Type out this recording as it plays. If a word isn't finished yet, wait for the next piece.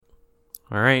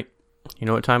All right. You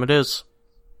know what time it is?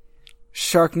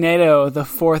 Sharknado: The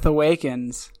Fourth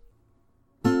Awakens.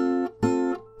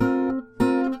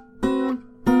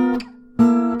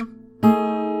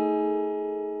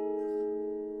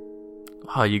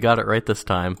 Oh, you got it right this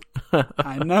time.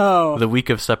 I know. The week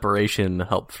of separation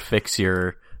helped fix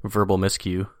your verbal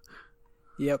miscue.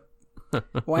 Yep.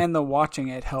 Well, and the watching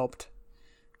it helped.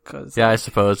 Yeah, I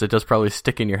suppose. It does probably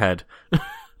stick in your head.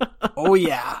 Oh,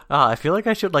 yeah. I feel like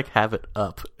I should have it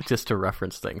up just to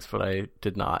reference things, but I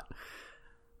did not.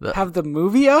 Have the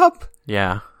movie up?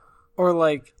 Yeah.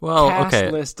 Or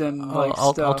cast list and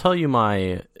I'll stuff? I'll tell you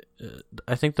my...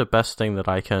 I think the best thing that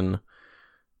I can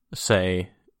say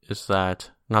is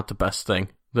that... Not the best thing.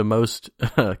 The most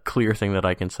clear thing that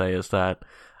I can say is that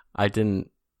I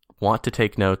didn't want to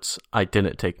take notes, I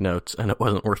didn't take notes, and it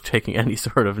wasn't worth taking any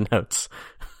sort of notes.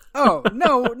 Oh,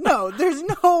 no, there's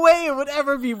no way it would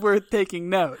ever be worth taking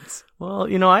notes. Well,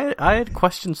 I had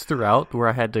questions throughout where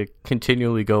I had to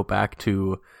continually go back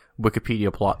to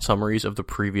Wikipedia plot summaries of the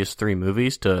previous 3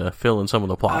 movies to fill in some of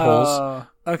the plot holes.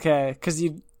 Okay, because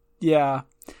now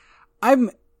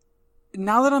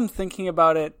that I'm thinking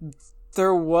about it,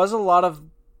 there were a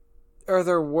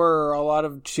lot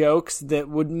of jokes that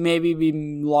would maybe be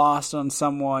lost on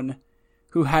someone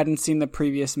who hadn't seen the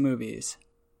previous movies.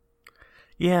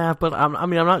 Yeah, but I'm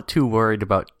not too worried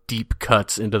about deep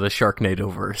cuts into the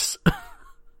Sharknado-verse.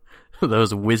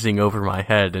 Those whizzing over my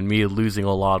head and me losing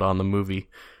a lot on the movie.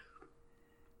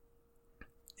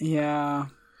 Yeah.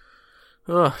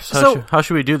 So how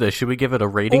should we do this? Should we give it a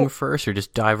rating first or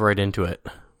just dive right into it?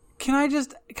 Can I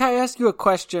ask you a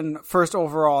question first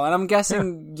overall? And I'm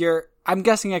guessing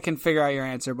I can figure out your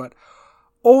answer, but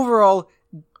overall,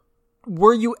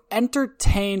 were you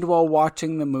entertained while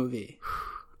watching the movie?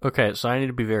 Okay, so I need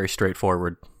to be very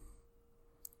straightforward.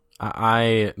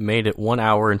 I made it 1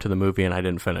 hour into the movie and I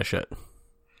didn't finish it.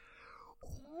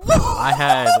 I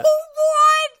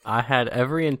had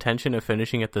every intention of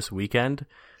finishing it this weekend,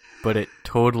 but it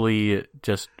totally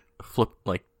just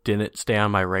didn't stay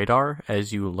on my radar,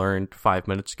 as you learned 5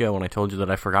 minutes ago when I told you that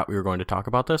I forgot we were going to talk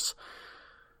about this.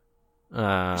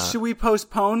 Should we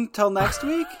postpone till next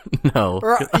week? No.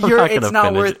 Or it's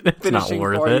not worth finishing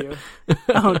for you.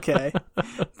 Okay.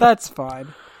 That's fine.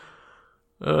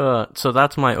 So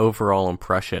that's my overall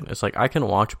impression. It's I can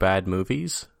watch bad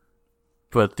movies,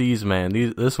 but this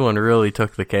one really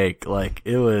took the cake.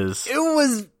 It was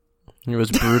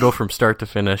brutal from start to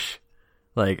finish.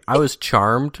 I was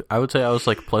charmed. I would say I was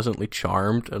pleasantly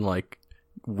charmed and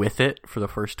with it for the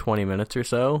first 20 minutes or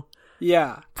so.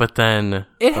 Yeah. But then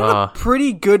it had a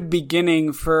pretty good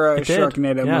beginning for a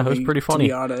Sharknado movie. Yeah, it was pretty funny, to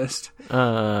be honest.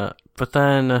 But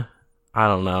then I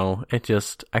don't know. It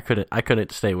just I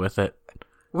couldn't stay with it.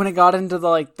 When it got into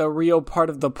the real part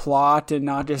of the plot and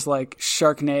not just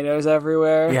Sharknadoes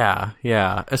everywhere.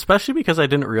 Yeah. Especially because I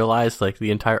didn't realize the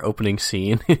entire opening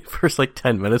scene, first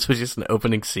 10 minutes was just an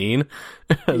opening scene.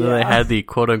 And then they had the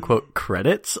quote unquote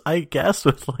credits, I guess,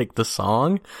 with the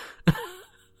song.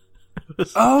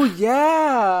 Oh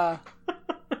yeah.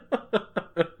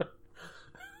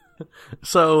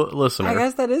 So, listener, I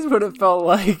guess that is what it felt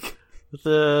like.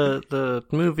 The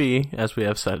movie, as we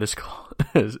have said, is called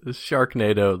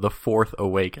Sharknado: The Fourth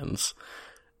Awakens.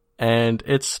 And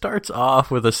it starts off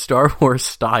with a Star Wars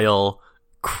style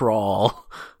crawl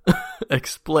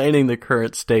explaining the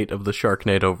current state of the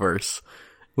Sharknado-verse,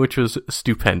 which was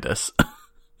stupendous.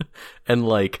 And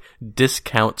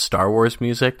discount Star Wars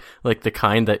music, the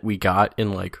kind that we got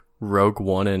in Rogue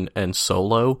One and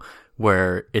Solo,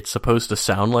 where it's supposed to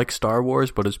sound like Star Wars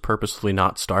but is purposefully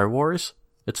not Star Wars.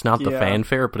 It's not the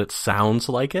fanfare, but it sounds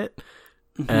like it.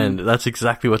 Mm-hmm. And that's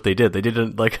exactly what they did. They did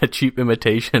a cheap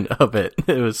imitation of it.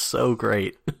 It was so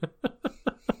great.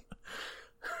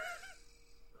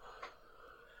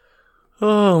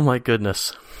 Oh my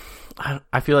goodness.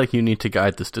 I feel like you need to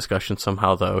guide this discussion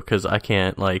somehow, though, because I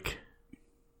can't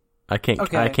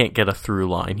get a through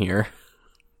line here.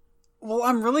 Well,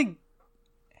 I don't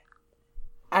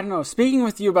know. Speaking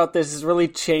with you about this is really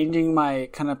changing my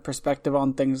kind of perspective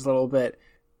on things a little bit,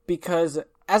 because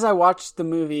as I watched the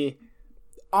movie,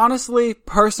 honestly,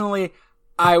 personally,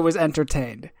 I was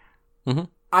entertained. Mm-hmm.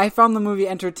 I found the movie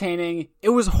entertaining. It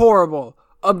was horrible,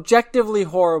 objectively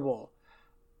horrible,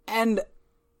 and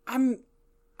I'm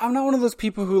not one of those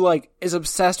people who is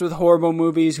obsessed with horrible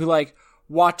movies, who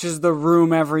watches The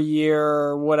Room every year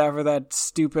or whatever that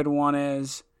stupid one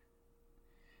is.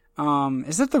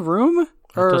 Is it The Room? It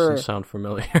doesn't sound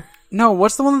familiar. No,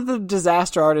 what's the one that The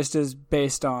Disaster Artist is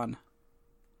based on?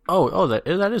 Oh, that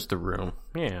is The Room.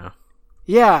 Yeah.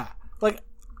 Yeah.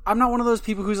 I'm not one of those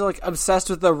people who's like obsessed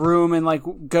with The Room and like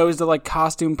goes to like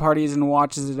costume parties and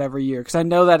watches it every year, because I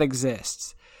know that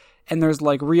exists, and there's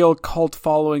like real cult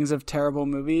followings of terrible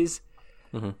movies,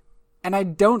 and I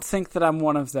don't think that I'm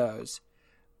one of those.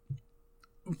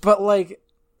 But like,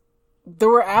 there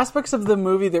were aspects of the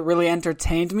movie that really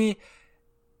entertained me,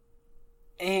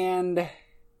 and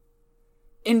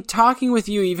in talking with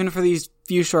you, even for these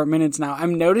few short minutes now,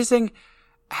 I'm noticing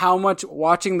how much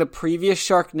watching the previous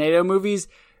Sharknado movies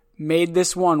made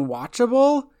this one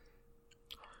watchable,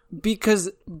 because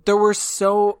there were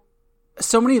so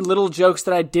many little jokes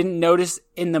that I didn't notice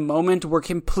in the moment were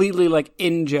completely like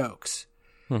in jokes.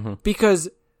 Because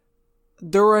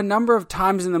there were a number of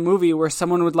times in the movie where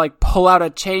someone would like pull out a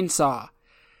chainsaw,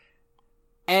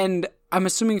 and I'm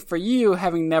assuming for you,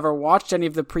 having never watched any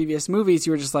of the previous movies,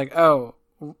 you were just like, oh,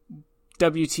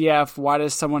 WTF, why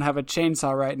does someone have a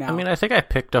chainsaw right now? I mean, I think I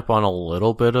picked up on a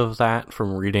little bit of that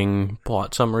from reading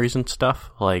plot summaries and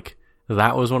stuff. Like,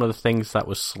 that was one of the things that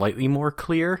was slightly more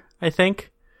clear, I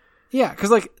think. Yeah, because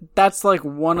like that's like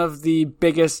one of the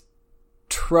biggest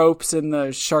tropes in the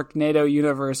Sharknado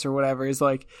universe or whatever, is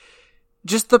like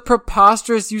just the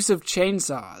preposterous use of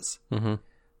chainsaws.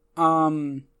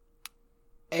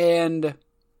 And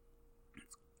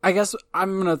I guess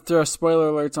I'm going to throw spoiler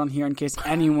alerts on here in case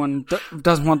anyone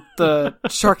doesn't want the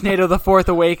Sharknado The Fourth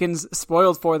Awakens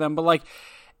spoiled for them. But like,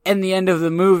 in the end of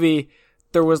the movie,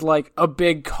 there was like a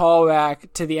big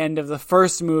callback to the end of the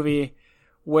first movie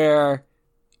where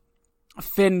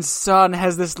Finn's son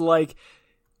has this like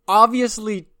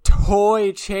obviously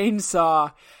toy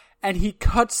chainsaw, and he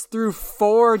cuts through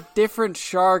 4 different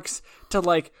sharks to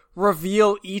like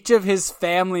reveal each of his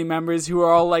family members, who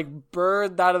are all like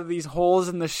birthed out of these holes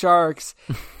in the sharks.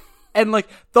 And like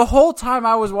the whole time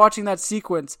I was watching that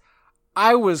sequence,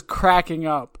 I was cracking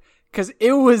up, because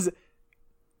it was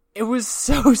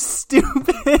so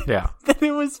stupid that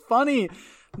it was funny.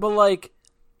 But like,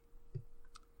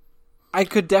 I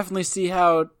could definitely see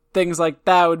how things like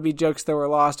that would be jokes that were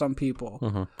lost on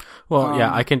people. Well,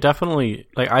 yeah, I can definitely,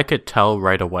 like, I could tell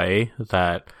right away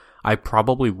that I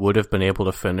probably would have been able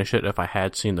to finish it if I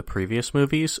had seen the previous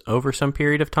movies over some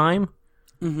period of time,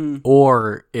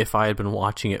 or if I had been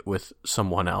watching it with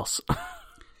someone else.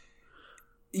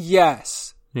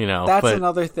 Yes. You know, that's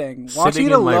another thing. Watching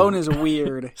it alone is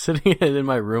weird. Sitting in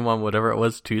my room on whatever it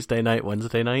was, Tuesday night,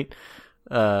 Wednesday night,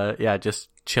 just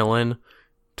chilling,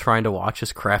 trying to watch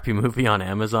this crappy movie on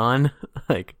Amazon,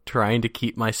 like trying to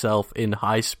keep myself in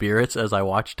high spirits as I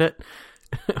watched it.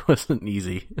 It wasn't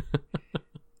easy.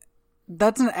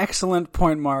 That's an excellent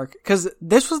point, Mark, because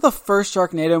this was the first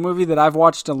Sharknado movie that I've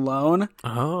watched alone.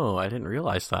 Oh, I didn't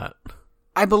realize that.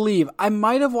 I believe. I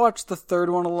might have watched the third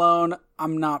one alone.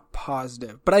 I'm not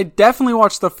positive. But I definitely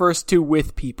watched the first 2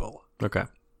 with people. Okay.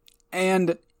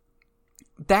 And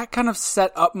that kind of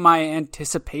set up my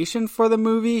anticipation for the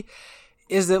movie,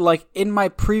 is that like in my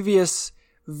previous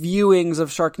viewings of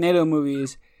Sharknado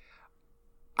movies,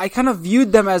 I kind of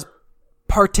viewed them as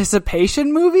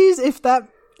participation movies, if that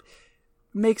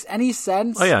makes any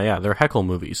sense. Oh yeah, they're heckle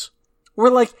movies. Where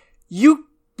like, you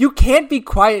can't be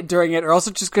quiet during it or else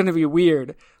it's just going to be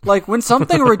weird. Like, when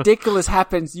something ridiculous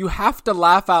happens, you have to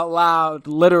laugh out loud,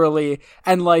 literally.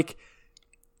 And like,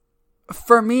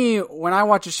 for me, when I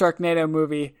watch a Sharknado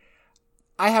movie,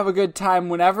 I have a good time.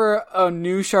 Whenever a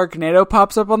new Sharknado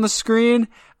pops up on the screen,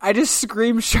 I just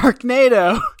scream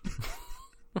Sharknado.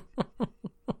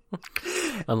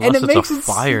 Unless it's a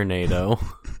fire-nado.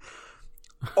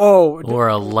 Oh. Or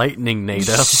a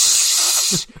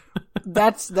lightning-nado.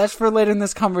 That's for later in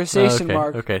this conversation, okay,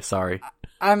 Mark. Okay, sorry.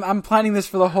 I'm planning this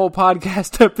for the whole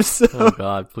podcast episode. Oh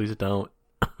God, please don't.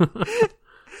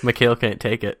 Mikhail can't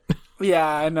take it. Yeah,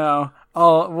 I know.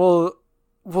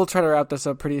 We'll try to wrap this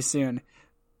up pretty soon.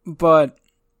 But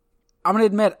I'm gonna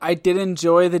admit, I did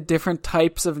enjoy the different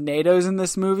types of NATOs in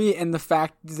this movie, and the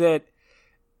fact that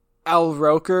Al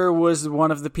Roker was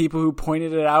one of the people who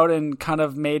pointed it out and kind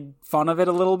of made fun of it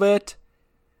a little bit.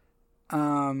 I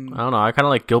don't know. I kind of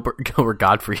like Gilbert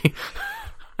Godfrey.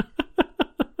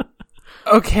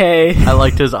 Okay. I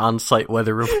liked his on-site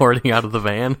weather reporting out of the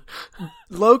van.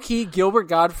 Low-key, Gilbert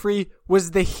Godfrey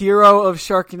was the hero of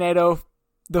Sharknado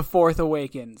The Fourth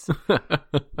Awakens.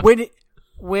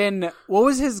 When what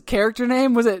was his character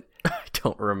name? Was it? I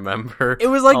don't remember. It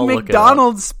was like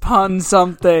McDonald's pun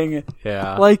something.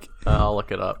 Yeah. Like, I'll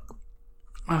look it up.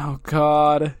 Oh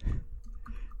God.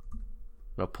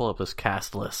 I'll pull up his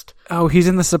cast list. Oh, he's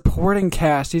in the supporting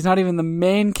cast. He's not even the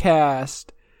main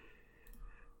cast.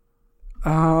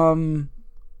 Who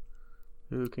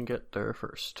can get there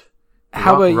first?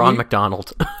 How about Ron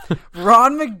McDonald?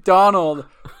 Ron McDonald.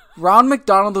 Ron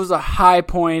McDonald was a high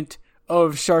point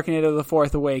of Sharknado The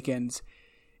Fourth Awakens.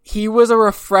 He was a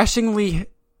refreshingly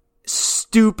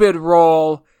stupid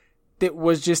role that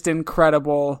was just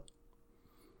incredible.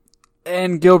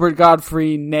 And Gilbert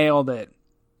Gottfried nailed it.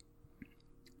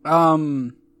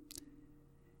 And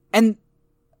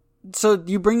so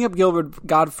you bring up Gilbert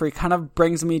Gottfried kind of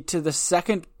brings me to the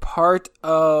second part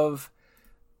of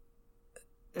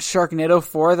Sharknado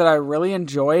 4 that I really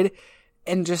enjoyed.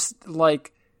 And just,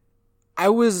 like, I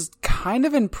was kind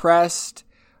of impressed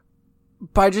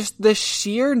by just the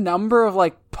sheer number of,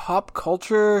 like, pop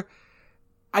culture.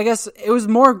 I guess it was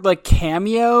more like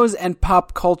cameos and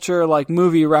pop culture, like,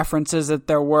 movie references that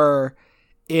there were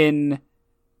in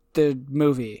the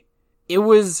movie. It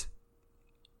was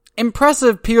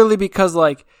impressive purely because,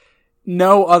 like,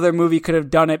 no other movie could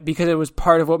have done it because it was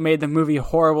part of what made the movie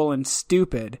horrible and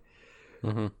stupid.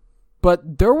 Mm-hmm.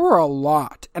 But there were a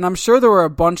lot, and I'm sure there were a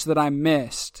bunch that I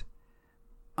missed.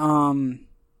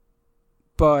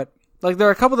 But, like, there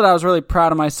were a couple that I was really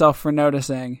proud of myself for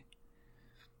noticing.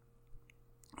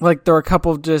 Like, there were a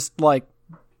couple of just, like,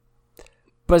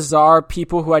 bizarre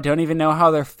people who I don't even know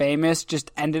how they're famous just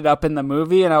ended up in the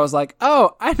movie, and I was like,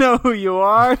 oh, I know who you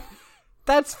are.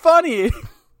 That's funny.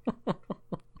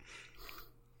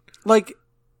 Like,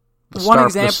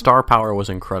 the star power was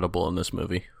incredible in this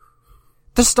movie.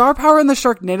 The star power in the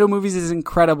Sharknado movies is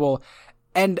incredible,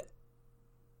 and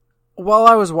while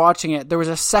I was watching it, there was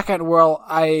a second where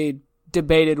I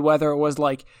debated whether it was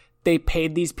like they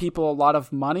paid these people a lot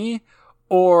of money,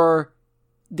 or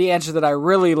the answer that I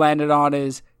really landed on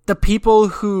is the people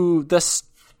who the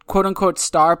quote-unquote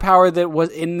star power that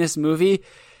was in this movie,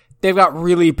 they've got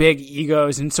really big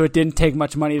egos, and so it didn't take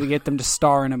much money to get them to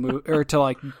star in a movie or to,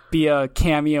 like, be a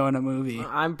cameo in a movie.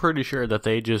 I'm pretty sure that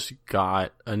they just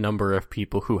got a number of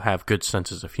people who have good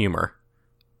senses of humor.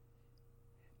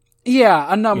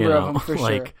 Yeah, a number of them for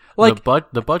sure. Like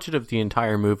the budget of the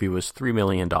entire movie was $3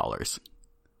 million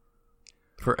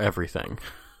for everything,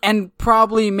 and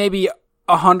probably maybe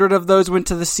 100 of those went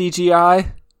to the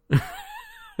CGI.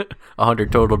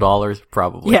 100 total dollars,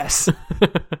 probably. Yes.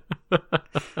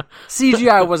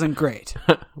 CGI wasn't great.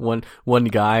 One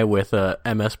guy with a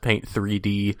MS Paint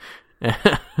 3D.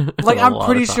 Like, I'm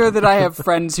pretty sure that I have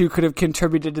friends who could have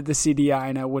contributed to the CGI,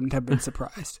 and I wouldn't have been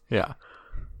surprised. Yeah.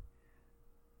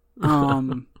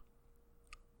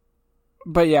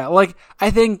 But yeah, like,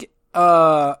 I think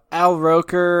Al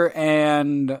Roker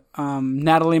and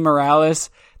Natalie Morales,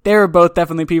 they were both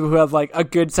definitely people who have, like, a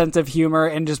good sense of humor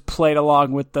and just played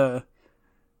along with the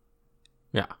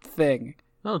thing.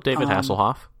 Oh, David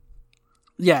Hasselhoff.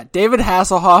 Yeah, David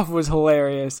Hasselhoff was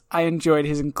hilarious. I enjoyed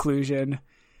his inclusion.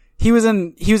 He was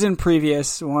in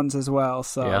previous ones as well,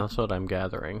 so yeah, that's what I'm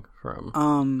gathering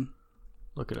from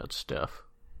looking at stuff.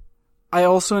 I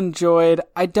also enjoyed,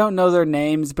 I don't know their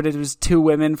names, but it was two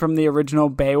women from the original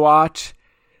Baywatch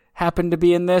happened to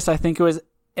be in this. I think it was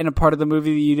in a part of the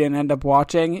movie that you didn't end up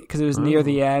watching because it was near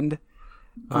the end.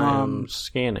 I'm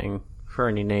scanning for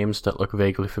any names that look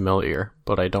vaguely familiar,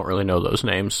 but I don't really know those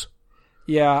names.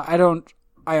 Yeah,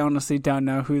 I honestly don't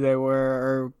know who they were,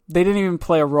 or they didn't even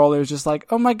play a role. It was just like,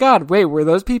 oh my god, wait, were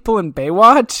those people in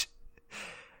Baywatch?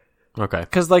 Okay.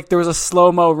 Because, like, there was a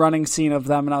slow-mo running scene of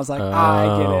them, and I was like,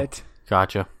 I get it.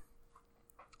 Gotcha.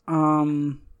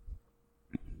 But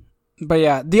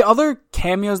yeah, the other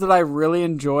cameos that I really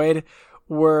enjoyed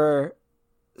were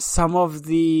some of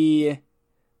the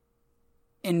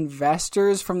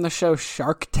investors from the show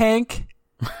Shark Tank.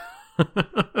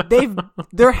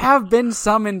 There have been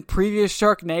some in previous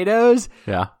Sharknadoes.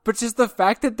 Yeah. But just the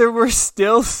fact that there were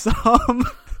still some.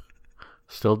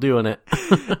 Still doing it.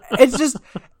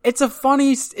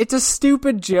 it's a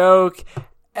stupid joke.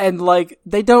 And, like,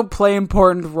 they don't play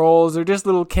important roles. They're just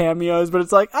little cameos. But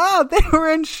it's like, they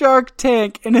were in Shark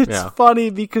Tank. And it's funny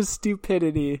because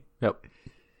stupidity. Yep.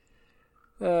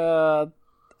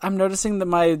 I'm noticing that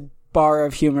my bar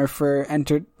of humor for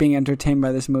being entertained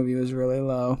by this movie was really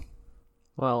low.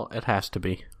 Well, it has to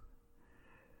be.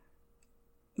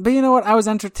 But you know what? I was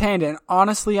entertained. And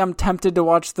honestly, I'm tempted to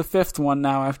watch the fifth one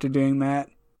now after doing that.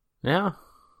 Yeah.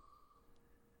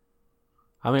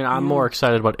 I mean, I'm more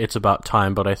excited about It's About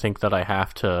Time, but I think that I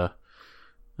have to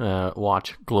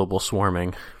watch Global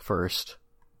Swarming first.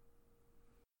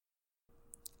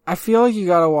 I feel like you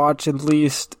gotta watch at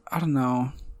least, I don't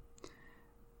know.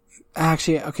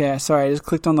 Actually, okay, sorry, I just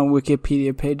clicked on the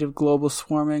Wikipedia page of Global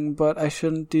Swarming, but I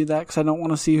shouldn't do that because I don't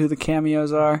want to see who the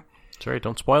cameos are. That's right,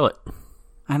 don't spoil it.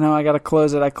 I know, I gotta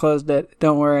close it. I closed it.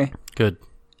 Don't worry. Good.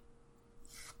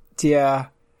 Yeah.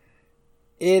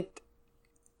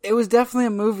 It was definitely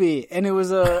a movie, and it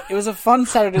was a fun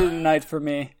Saturday night for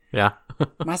me. Yeah.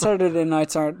 My Saturday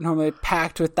nights aren't normally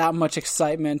packed with that much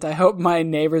excitement. I hope my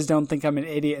neighbors don't think I'm an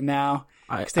idiot now.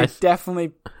 Because they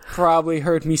definitely probably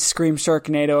heard me scream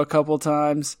Sharknado a couple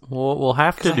times. We'll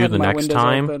have to do the next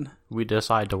time we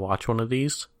decide to watch one of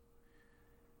these.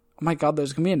 Oh my god,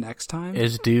 there's going to be a next time?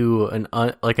 Is do an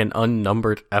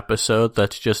unnumbered episode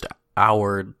that's just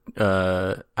our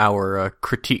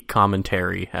critique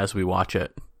commentary as we watch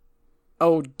it.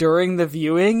 Oh, during the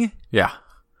viewing? Yeah.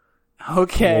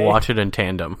 Okay. We'll watch it in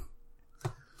tandem.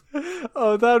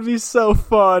 Oh, that would be so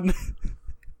fun.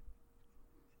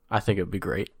 I think it would be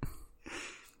great.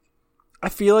 I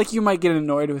feel like you might get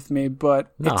annoyed with me,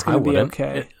 but it's going to be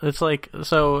okay. It's like,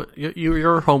 so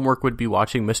your homework would be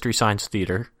watching Mystery Science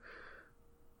Theater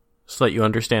so that you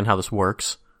understand how this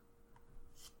works.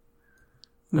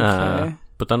 Okay.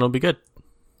 But then it'll be good.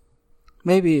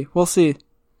 Maybe. We'll see.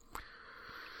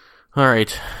 All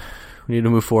right. We need to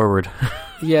move forward.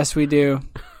 Yes, we do.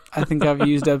 I think I've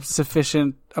used up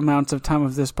sufficient amounts of time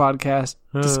of this podcast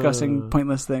discussing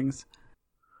pointless things.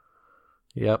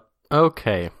 Yep.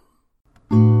 Okay.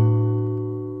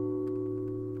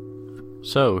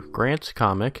 So, Grant's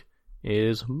comic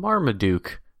is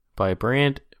Marmaduke by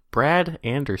Brad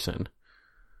Anderson.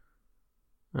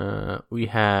 We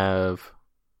have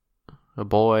a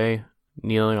boy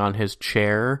kneeling on his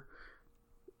chair,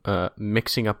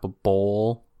 mixing up a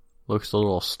bowl, looks a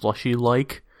little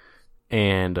slushy-like,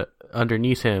 and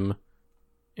underneath him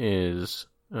is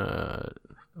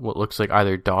what looks like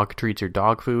either dog treats or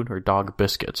dog food or dog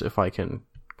biscuits, if I can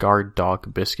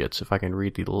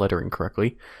read the lettering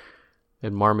correctly.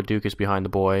 And Marmaduke is behind the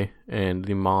boy, and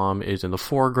the mom is in the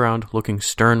foreground looking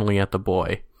sternly at the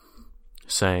boy,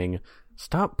 saying,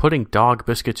 "Stop putting dog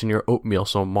biscuits in your oatmeal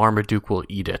so Marmaduke will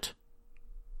eat it."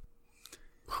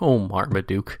 Oh,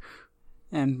 Marmaduke.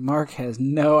 And Mark has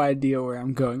no idea where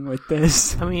I'm going with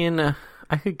this. I mean,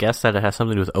 I could guess that it has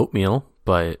something to do with oatmeal,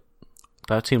 but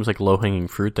that seems like low-hanging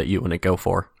fruit that you wouldn't go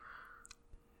for.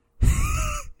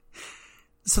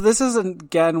 So this is,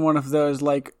 again, one of those,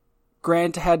 like,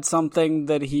 Grant had something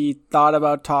that he thought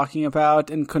about talking about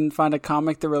and couldn't find a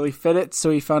comic that really fit it, so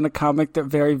he found a comic that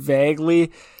very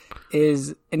vaguely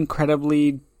is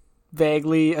incredibly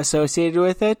vaguely associated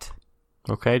with it.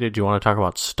 Okay, did you want to talk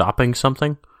about stopping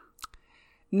something?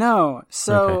 No,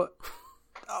 so okay.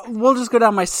 We'll just go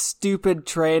down my stupid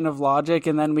train of logic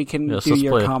and then we can do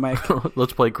your comic.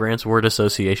 Let's play Grant's word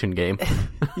association game.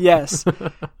 Yes.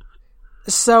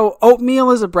 So,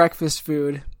 oatmeal is a breakfast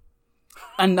food.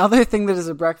 Another thing that is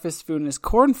a breakfast food is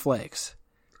cornflakes.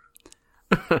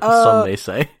 Some may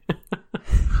say.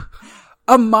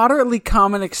 A moderately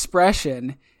common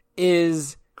expression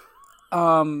is,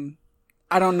 I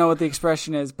don't know what the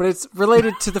expression is, but it's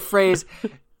related to the phrase,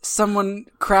 someone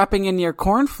crapping in your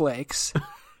cornflakes.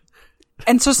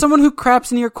 And so someone who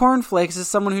craps in your cornflakes is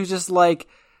someone who's just like,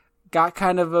 got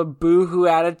kind of a boo-hoo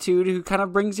attitude who kind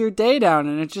of brings your day down,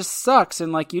 and it just sucks.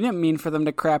 And like, you didn't mean for them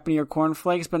to crap in your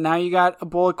cornflakes, but now you got a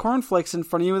bowl of cornflakes in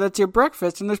front of you that's your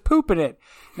breakfast and there's poop in it.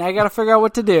 Now you gotta figure out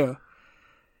what to do.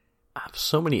 I have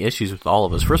so many issues with all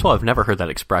of us. First of all, I've never heard that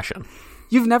expression.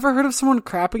 You've never heard of someone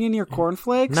crapping in your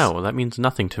cornflakes? No, that means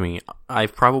nothing to me.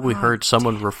 I've probably heard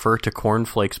someone refer to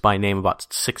cornflakes by name about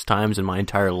 6 times in my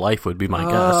entire life would be my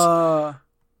guess.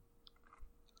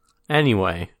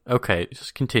 Anyway, okay,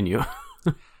 just continue.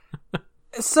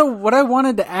 So what I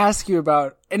wanted to ask you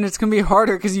about, and it's going to be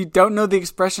harder because you don't know the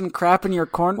expression crap in your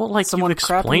corn. Well, like, you've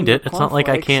explained it. It's not like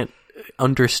I can't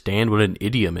understand what an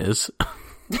idiom is.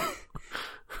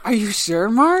 Are you sure,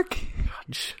 Mark?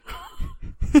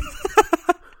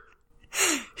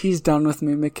 He's done with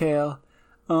me, Mikhail.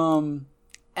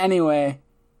 Anyway.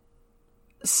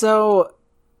 So,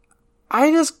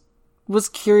 I just was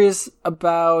curious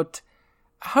about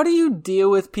how do you deal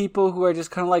with people who are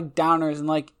just kind of like downers and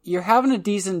like you're having a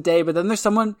decent day, but then there's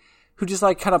someone who just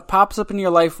like kind of pops up in your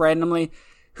life randomly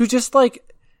who just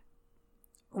like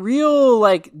real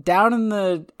like down in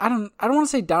the, I don't want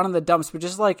to say down in the dumps, but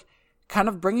just like kind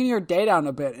of bringing your day down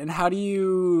a bit. And how do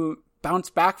you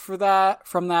bounce back from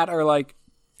that or like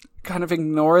kind of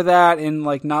ignore that and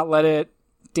like not let it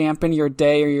dampen your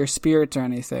day or your spirits or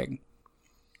anything?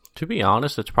 To be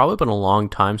honest, it's probably been a long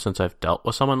time since I've dealt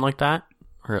with someone like that,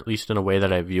 or at least in a way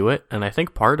that I view it. And I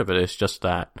think part of it is just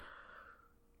that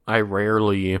I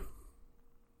rarely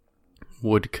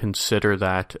would consider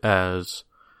that as,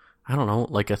 I don't know,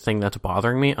 like a thing that's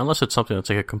bothering me, unless it's something that's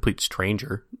like a complete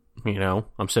stranger. You know,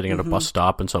 I'm sitting at a bus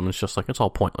stop and someone's just like, it's all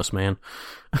pointless, man.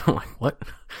 I'm like, what?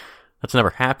 That's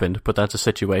never happened, but that's a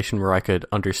situation where I could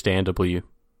understandably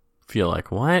feel like,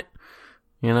 what?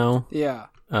 You know? Yeah.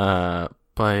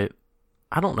 But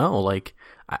I don't know, like,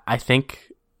 I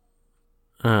think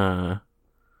I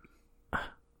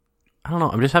don't know.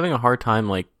 I'm just having a hard time,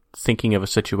 like, thinking of a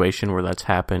situation where that's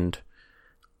happened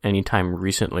anytime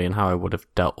recently and how I would have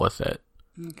dealt with it.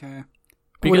 Okay.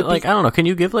 Because, I don't know. Can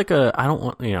you give, like, I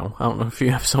don't know if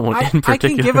you have someone in particular. I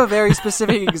can give a very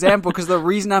specific example because the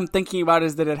reason I'm thinking about it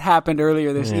is that it happened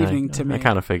earlier this evening to me. I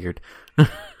kind of figured.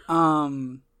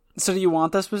 So do you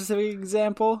want the specific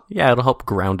example? Yeah, it'll help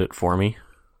ground it for me.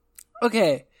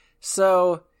 Okay.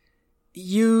 So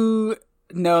you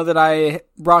know that I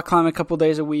rock climb a couple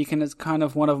days a week, and it's kind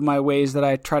of one of my ways that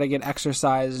I try to get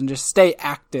exercise and just stay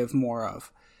active more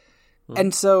of.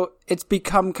 And so it's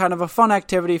become kind of a fun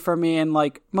activity for me, and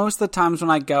like most of the times when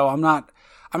I go, I'm not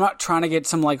trying to get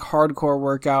some like hardcore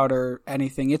workout or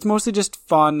anything. It's mostly just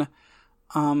fun.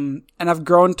 And I've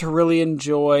grown to really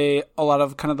enjoy a lot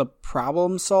of kind of the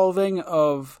problem solving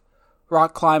of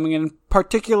rock climbing, and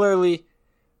particularly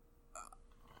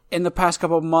in the past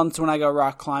couple of months when I go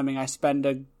rock climbing, I spend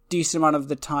a decent amount of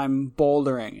the time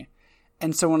bouldering.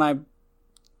 And so when I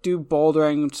do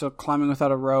bouldering, so climbing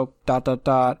without a rope,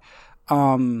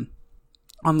 on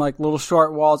like little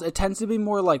short walls, it tends to be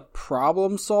more like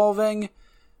problem solving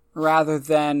rather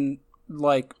than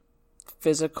like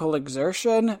physical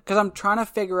exertion, because I'm trying to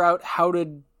figure out how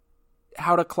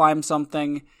to climb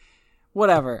something,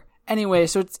 whatever. Anyway,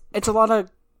 so it's a lot of,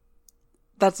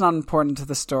 that's not important to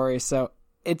the story, so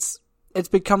it's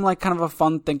become like kind of a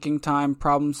fun thinking time,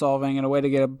 problem solving, and a way to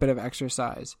get a bit of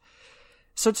exercise.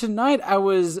 So tonight I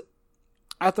was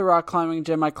at the rock climbing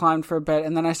gym. I climbed for a bit,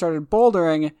 and then I started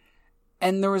bouldering,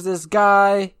 and there was this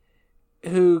guy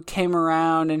who came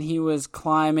around, and he was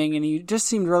climbing, and he just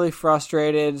seemed really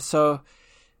frustrated. So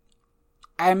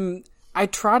I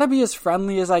try to be as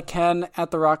friendly as I can at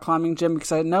the rock climbing gym,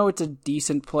 because I know it's a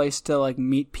decent place to like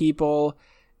meet people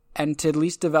and to at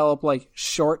least develop like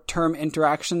short-term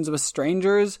interactions with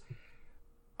strangers,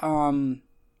 where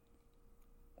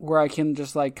I can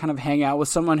just like kind of hang out with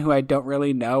someone who I don't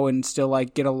really know and still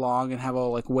like get along and have a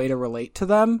like way to relate to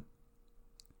them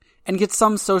and get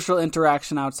some social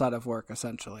interaction outside of work,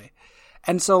 essentially.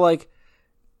 And so like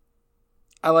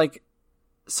I like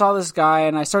saw this guy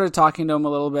and I started talking to him a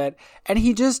little bit, and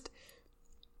he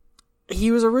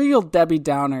was a real Debbie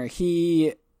Downer.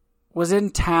 He was in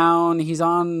town, he's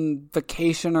on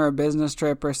vacation or a business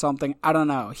trip or something, I don't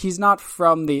know. He's not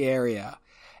from the area.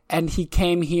 And he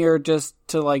came here just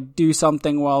to like do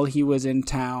something while he was in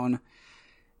town.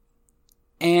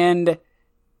 And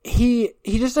he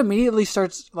just immediately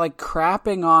starts like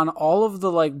crapping on all of the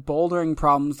like bouldering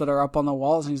problems that are up on the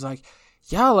walls. And he's like,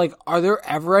 yeah, like, are there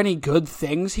ever any good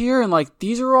things here? And like,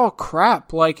 these are all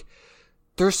crap. Like,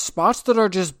 there's spots that are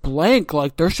just blank.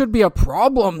 Like, there should be a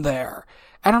problem there.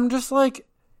 And I'm just like,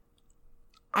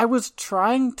 I was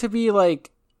trying to be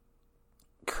like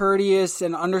courteous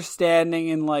and understanding,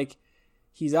 and like,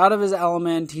 he's out of his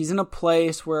element. He's in a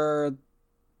place where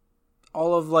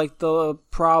all of like the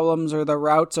problems or the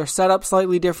routes are set up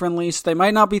slightly differently, so they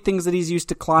might not be things that he's used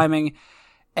to climbing,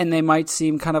 and they might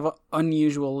seem kind of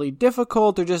unusually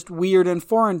difficult or just weird and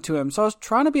foreign to him. So I was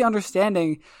trying to be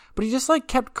understanding, but he just like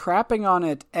kept crapping on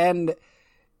it, and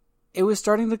it was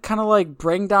starting to kind of like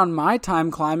bring down my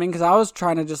time climbing, because I was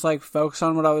trying to just like focus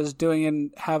on what I was doing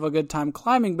and have a good time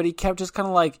climbing, but he kept just kind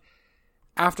of like,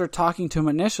 after talking to him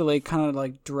initially, kind of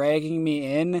like dragging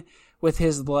me in with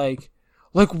his like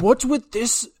what's with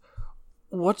this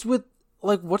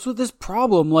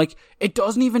problem? Like, it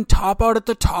doesn't even top out at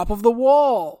the top of the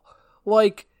wall.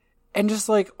 Like, and just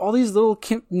like all these little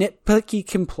nitpicky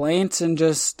complaints, and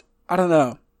just, I don't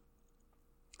know.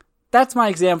 That's my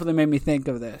example that made me think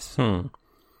of this.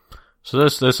 So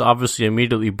this obviously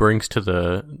immediately brings to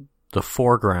the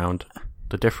foreground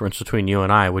the difference between you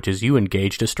and I, which is you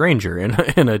engaged a stranger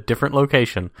in a different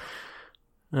location.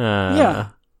 Yeah.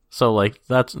 So like,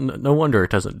 that's no wonder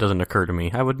it doesn't occur to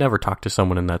me. I would never talk to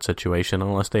someone in that situation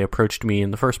unless they approached me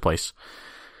in the first place.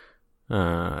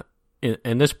 In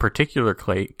this particular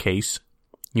case,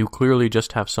 you clearly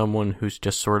just have someone who's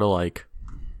just sort of like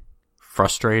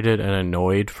frustrated and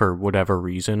annoyed for whatever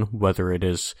reason, whether it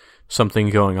is something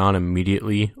going on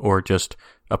immediately or just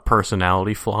a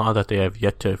personality flaw that they have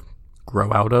yet to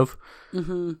grow out of.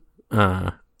 Mm-hmm.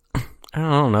 I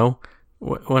don't know.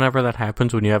 Whenever that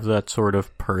happens, when you have that sort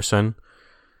of person,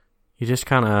 you just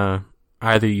kind of,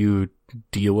 either you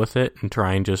deal with it and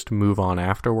try and just move on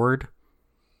afterward,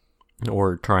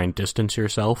 or try and distance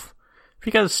yourself,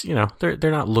 because, you know, they're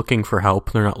not looking for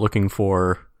help. They're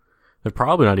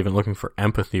probably not even looking for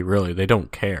empathy, really. They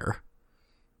don't care.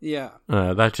 Yeah.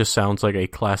 That just sounds like a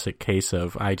classic case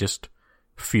of, I just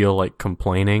feel like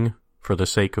complaining for the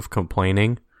sake of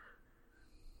complaining,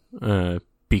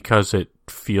 because it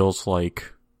feels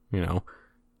like, you know,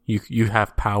 you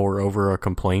have power over a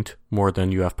complaint more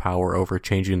than you have power over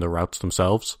changing the routes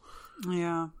themselves.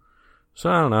 Yeah. So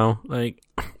I don't know, like,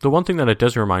 the one thing that it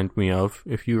does remind me of,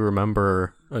 if you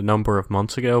remember a number of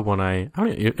months ago when I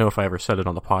don't even know if I ever said it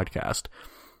on the podcast,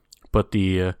 but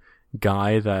the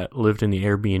guy that lived in the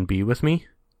Airbnb with me.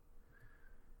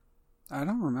 I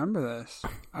don't remember this.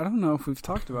 I don't know if we've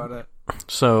talked about it.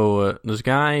 So this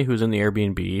guy who's in the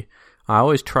Airbnb, I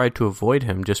always tried to avoid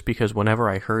him just because whenever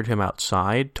I heard him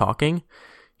outside talking,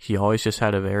 he always just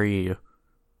had a very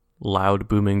loud,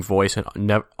 booming voice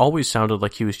and always sounded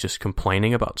like he was just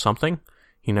complaining about something.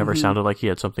 He never sounded like he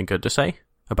had something good to say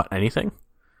about anything.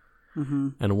 Mm-hmm.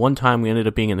 And one time we ended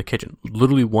up being in the kitchen.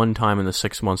 Literally one time in the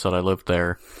 6 months that I lived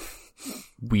there,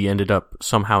 we ended up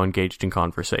somehow engaged in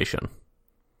conversation.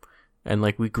 And,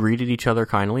 like, we greeted each other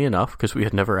kindly enough, because we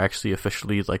had never actually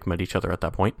officially, like, met each other at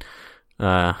that point.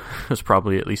 It was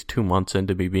probably at least 2 months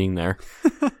into me being there.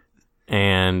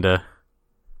 And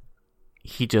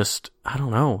he just, I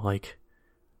don't know, like,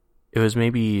 it was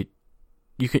maybe,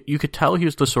 you could tell he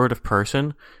was the sort of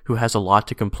person who has a lot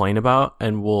to complain about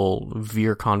and will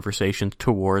veer conversations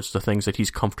towards the things that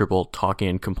he's comfortable talking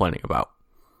and complaining about.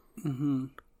 Mm-hmm.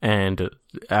 And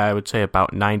I would say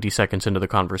about 90 seconds into the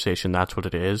conversation, that's what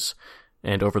it is.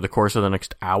 And over the course of the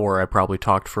next hour, I probably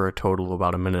talked for a total of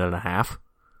about a minute and a half.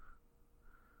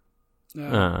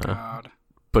 Oh, God.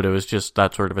 But it was just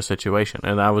that sort of a situation.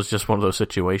 And that was just one of those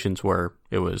situations where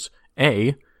it was,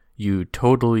 A, you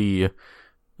totally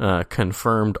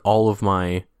confirmed all of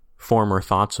my former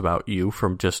thoughts about you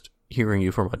from just hearing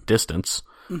you from a distance.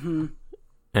 Mm-hmm.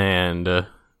 And...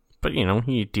 but, you know,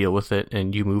 you deal with it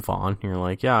and you move on. You're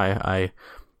like, yeah, I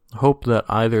hope that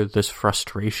either this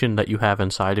frustration that you have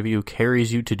inside of you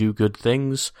carries you to do good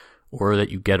things or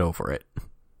that you get over it,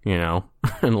 you know,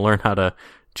 and learn how to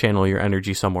channel your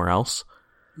energy somewhere else.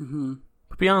 Mm-hmm.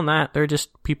 But beyond that, they're just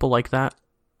people like that,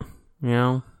 you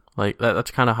know, like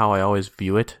that's kind of how I always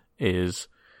view it is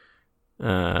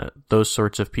those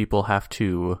sorts of people have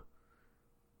to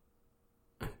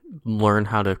learn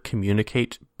how to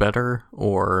communicate better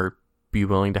or be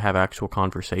willing to have actual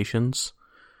conversations.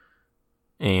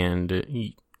 And,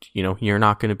 you know, you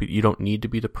don't need to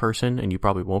be the person, and you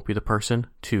probably won't be the person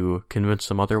to convince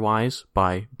them otherwise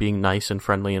by being nice and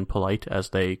friendly and polite as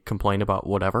they complain about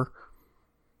whatever.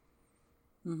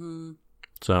 Mm-hmm.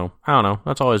 So, I don't know.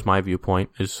 That's always my viewpoint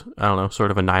is, I don't know,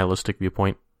 sort of a nihilistic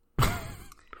viewpoint.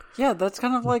 Yeah, that's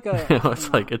kind of like a... You know, it's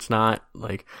like, it's not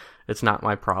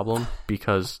my problem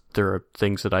because there are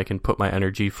things that I can put my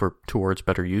energy towards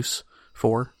better use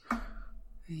for.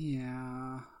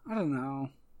 Yeah, I don't know.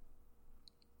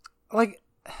 Like,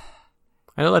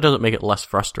 I know that doesn't make it less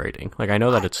frustrating. Like, I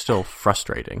know that it's still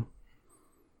frustrating.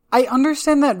 I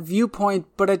understand that viewpoint,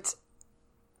 but it's,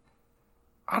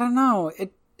 I don't know.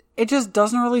 It just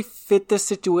doesn't really fit the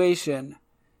situation.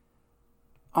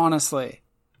 Honestly.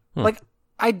 Like,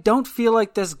 I don't feel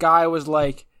like this guy was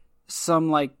like some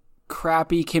like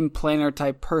crappy complainer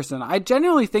type person. I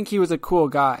genuinely think he was a cool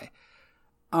guy.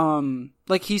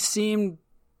 Like he seemed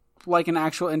like an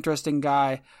actual interesting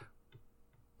guy,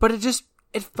 but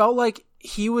it felt like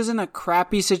he was in a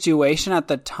crappy situation at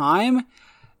the time.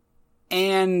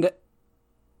 And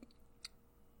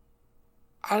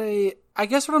I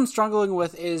guess what I'm struggling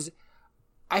with is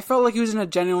I felt like he was in a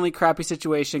genuinely crappy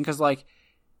situation because like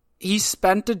he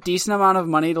spent a decent amount of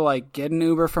money to like get an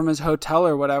Uber from his hotel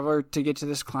or whatever to get to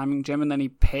this climbing gym, and then he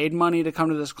paid money to come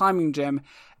to this climbing gym,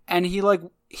 and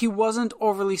he wasn't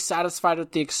overly satisfied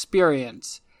with the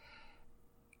experience.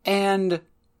 And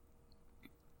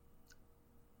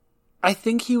I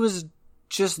think he was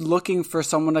just looking for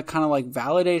someone to kind of like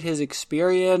validate his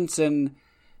experience and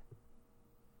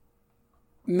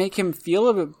make him feel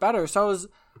a bit better. So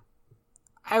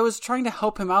I was trying to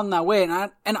help him out in that way,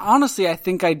 and honestly, I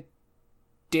think I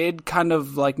did kind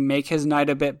of like make his night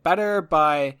a bit better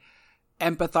by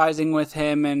empathizing with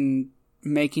him and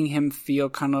making him feel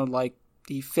kind of like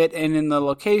he fit in the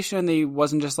location. He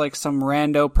wasn't just like some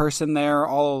rando person there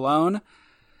all alone.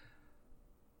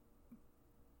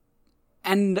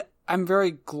 And I'm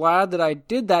very glad that I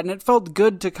did that, and it felt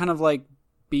good to kind of like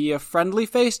be a friendly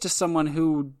face to someone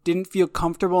who didn't feel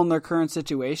comfortable in their current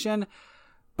situation.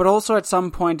 But also at some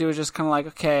point it was just kind of like,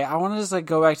 okay, I want to just like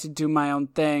go back to do my own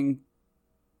thing.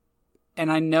 And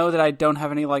I know that I don't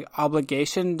have any like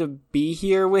obligation to be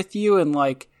here with you and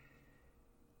like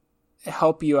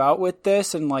help you out with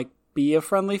this and like be a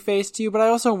friendly face to you, but I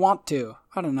also want to.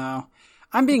 I don't know.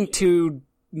 I'm being too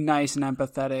nice and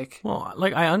empathetic. Well,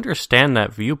 like I understand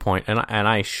that viewpoint and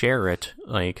I share it.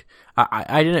 Like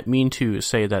I didn't mean to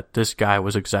say that this guy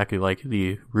was exactly like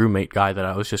the roommate guy that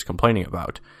I was just complaining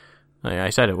about. Like I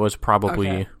said, it was probably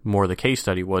Okay. more the case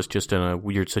study was just in a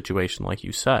weird situation, like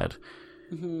you said.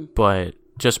 But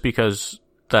just because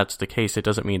that's the case, it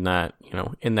doesn't mean that,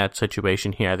 in that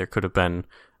situation, he either could have been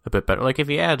a bit better. Like, if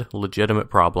he had legitimate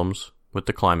problems with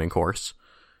the climbing course,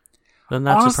 then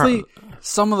that's Honestly,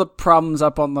 some of the problems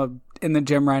up in the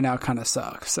gym right now kind of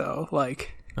suck. So,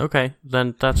 like... Okay,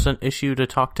 then that's an issue to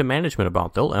talk to management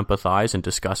about. They'll empathize and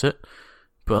discuss it.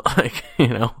 But, like,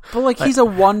 But, like, he's a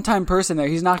one-time person there.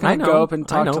 He's not going to go up and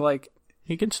talk to, like...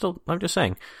 He can still... I'm just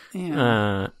saying.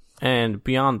 Yeah. And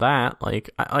beyond that,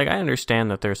 I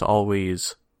understand that there's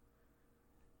always...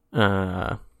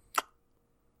 the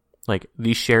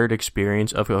shared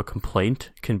experience of a complaint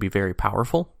can be very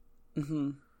powerful.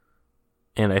 Mm-hmm.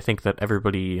 And I think that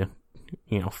everybody,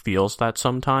 feels that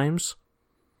sometimes.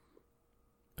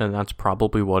 And that's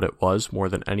probably what it was more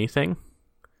than anything.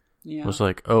 Yeah. It was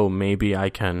like, oh, maybe I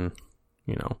can,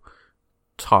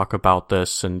 talk about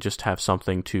this and just have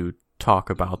something to talk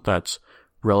about that's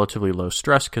relatively low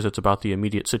stress because it's about the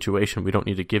immediate situation. We don't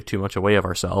need to give too much away of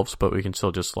ourselves, but we can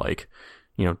still just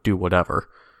do whatever.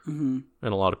 Mm-hmm.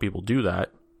 And a lot of people do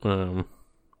that.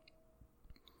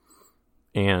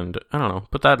 And I don't know,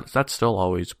 but that still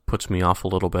always puts me off a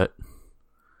little bit.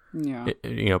 Yeah.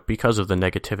 Because of the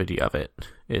negativity of it.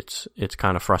 It's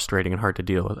kind of frustrating and hard to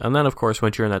deal with. And then, of course,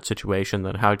 once you're in that situation,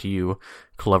 then how do you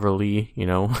cleverly,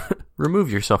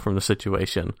 remove yourself from the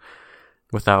situation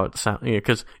without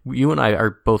because you and I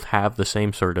both have the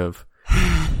same sort of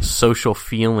social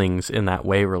feelings in that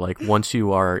way where, like, once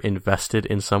you are invested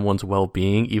in someone's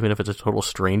well-being, even if it's a total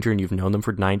stranger and you've known them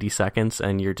for 90 seconds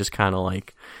and you're just kind of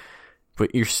like,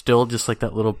 but you're still just like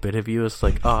that little bit of you is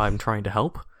like, oh, I'm trying to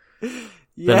help.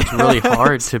 Then it's really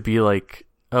hard to be like,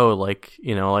 oh, like,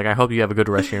 I hope you have a good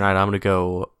rest of your night. I'm going to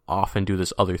go off and do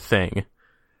this other thing.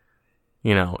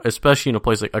 Especially in a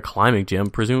place like a climbing gym.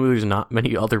 Presumably there's not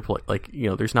many other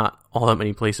there's not all that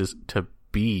many places to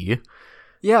be.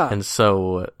 Yeah. And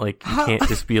so, like, you can't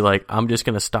just be like, I'm just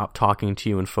going to stop talking to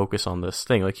you and focus on this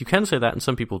thing. Like, you can say that, and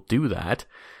some people do that,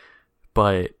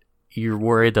 but you're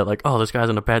worried that, like, oh, this guy's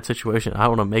in a bad situation. I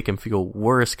want to make him feel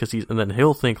worse and then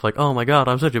he'll think, like, oh my god,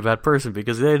 I'm such a bad person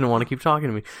because they didn't want to keep talking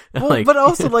to me. Well, like, but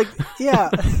also, like,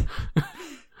 yeah.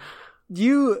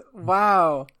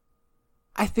 Wow.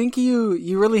 I think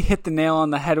you really hit the nail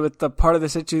on the head with the part of the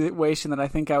situation that I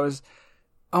think I was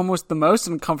almost the most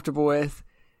uncomfortable with.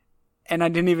 And I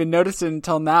didn't even notice it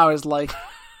until now, is like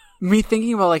me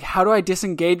thinking about, like, how do I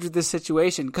disengage with this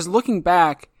situation? Because looking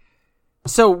back,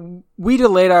 so we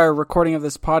delayed our recording of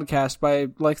this podcast by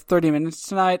like 30 minutes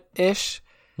tonight-ish.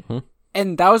 Mm-hmm.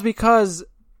 And that was because,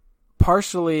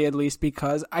 partially at least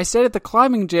because, I stayed at the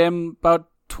climbing gym about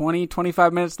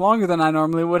 20-25 minutes longer than I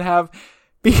normally would have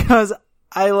because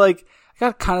I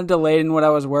got kind of delayed in what I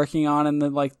was working on and the,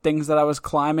 like, things that I was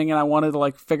climbing, and I wanted to,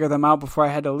 like, figure them out before I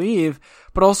had to leave.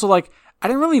 But also, like, I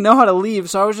didn't really know how to leave,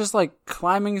 so I was just, like,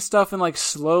 climbing stuff and, like,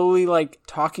 slowly, like,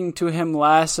 talking to him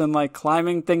less and, like,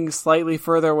 climbing things slightly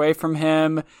further away from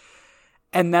him.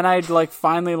 And then I'd, like,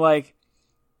 finally, like,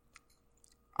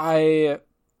 I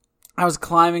was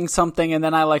climbing something and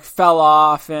then I, like, fell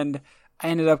off and I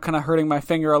ended up kind of hurting my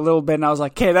finger a little bit, and I was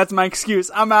like, okay, that's my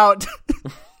excuse. I'm out.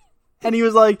 And he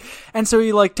was like, and so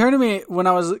he, like, turned to me when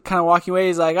I was kind of walking away.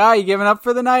 He's like, you giving up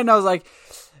for the night? And I was like,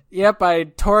 yep, I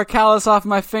tore a callus off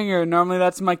my finger. Normally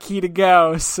that's my key to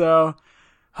go. So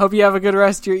hope you have a good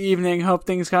rest of your evening. Hope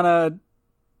things kind of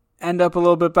end up a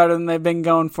little bit better than they've been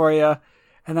going for you.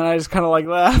 And then I just kind of, like,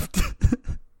 left.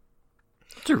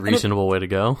 it's a reasonable way to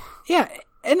go. Yeah.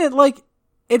 And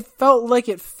it felt like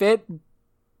it fit,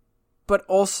 but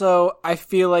also I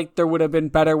feel like there would have been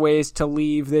better ways to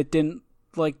leave that didn't,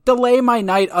 like, delay my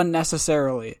night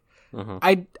unnecessarily. Mm-hmm.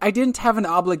 I didn't have an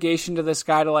obligation to this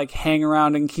guy to, like, hang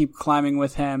around and keep climbing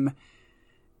with him,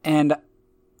 and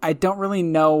I don't really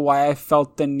know why I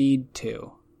felt the need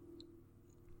to.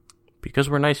 Because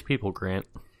we're nice people, Grant.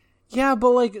 Yeah, but,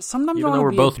 like, sometimes even though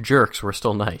we're both jerks, we're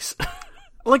still nice.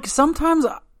 Like, sometimes,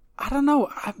 I don't know,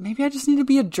 maybe I just need to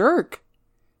be a jerk.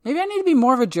 Maybe I need to be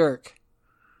more of a jerk.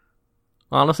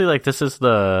 Honestly, like, this is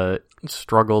the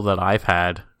struggle that I've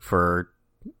had for,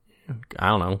 I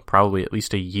don't know, probably at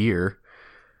least a year,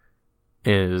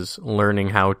 is learning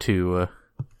how to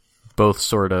both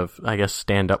sort of, I guess,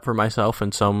 stand up for myself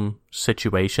in some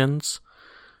situations,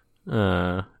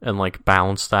 and, like,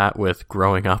 balance that with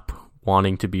growing up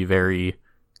wanting to be very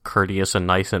courteous and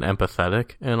nice and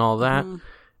empathetic and all that. Mm.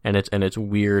 And it's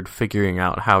weird figuring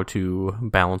out how to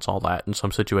balance all that in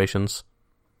some situations.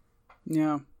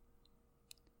 Yeah.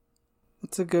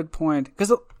 That's a good point.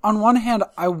 Because on one hand,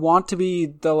 I want to be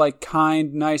the, like,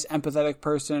 kind, nice, empathetic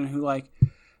person who, like,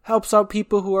 helps out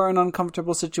people who are in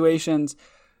uncomfortable situations.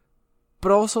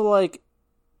 But also, like,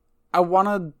 I want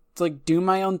to, like, do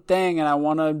my own thing, and I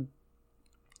want to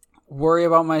worry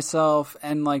about myself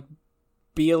and, like,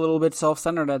 be a little bit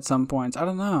self-centered at some points. I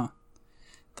don't know.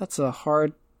 That's a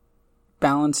hard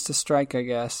balance to strike, I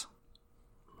guess.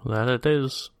 That it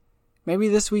is. Maybe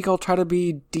this week I'll try to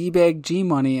be D-Bag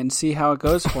G-Money and see how it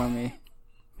goes for me.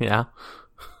 Yeah.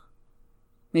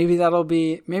 Maybe that'll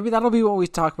be what we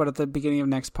talk about at the beginning of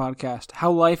next podcast.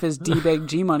 How life as D-Bag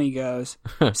G-Money goes.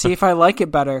 See if I like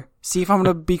it better. See if I'm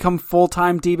going to become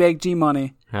full-time D-Bag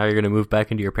G-Money. How you're going to move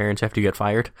back into your parents after you get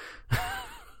fired?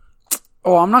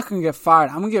 Oh, I'm not going to get fired.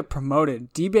 I'm going to get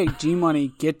promoted. D-Bag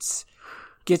G-Money gets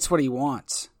what he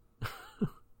wants.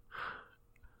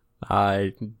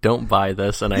 I don't buy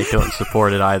this, and I don't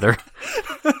support it either.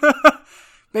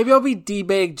 Maybe I'll be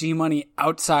D-Bag G-Money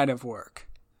outside of work.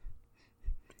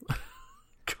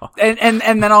 God. And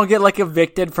then I'll get, like,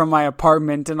 evicted from my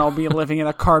apartment, and I'll be living in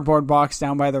a cardboard box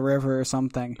down by the river or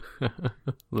something.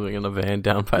 Living in a van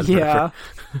down by the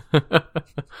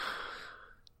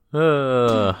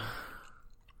river.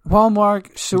 Well,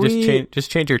 Mark, should we... Just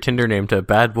change your Tinder name to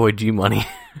Bad Boy G-Money.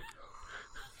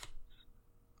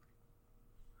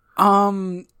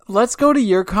 Let's go to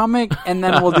your comic, and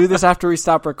then we'll do this after we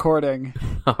stop recording.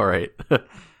 All right.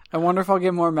 I wonder if I'll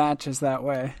get more matches that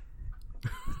way.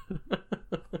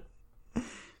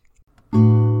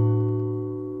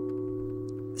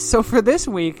 So for this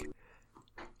week,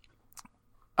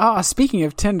 speaking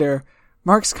of Tinder,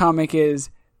 Mark's comic is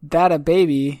That a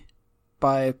Baby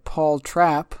by Paul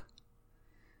Trapp.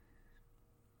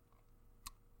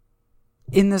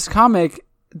 In this comic,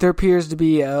 there appears to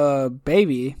be a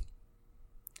baby,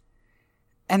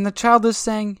 and the child is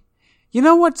saying, "You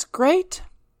know what's great?"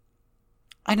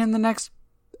 And in the next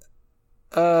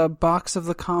box of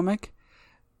the comic,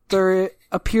 there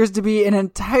appears to be an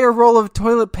entire roll of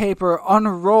toilet paper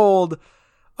unrolled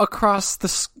across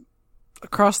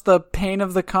the pane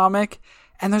of the comic,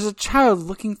 and there's a child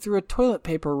looking through a toilet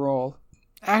paper roll.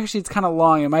 Actually, it's kind of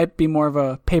long. It might be more of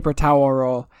a paper towel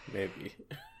roll. Maybe.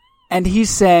 And he's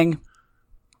saying,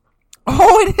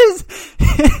 "Oh, it is!"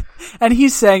 And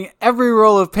he's saying, "Every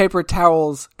roll of paper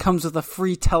towels comes with a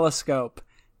free telescope."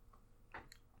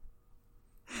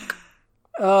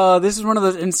 This is one of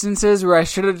those instances where I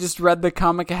should have just read the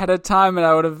comic ahead of time, and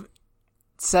I would have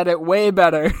said it way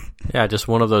better. Yeah, just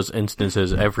one of those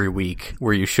instances every week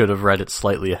where you should have read it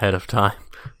slightly ahead of time.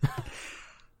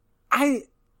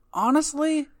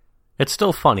 Honestly... It's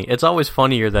still funny. It's always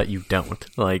funnier that you don't.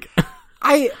 Like...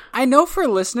 I know for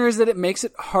listeners that it makes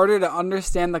it harder to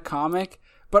understand the comic,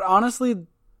 but honestly,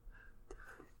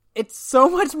 it's so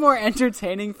much more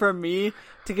entertaining for me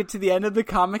to get to the end of the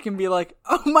comic and be like,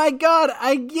 "Oh my god,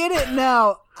 I get it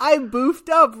now! I boofed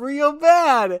up real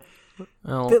bad!"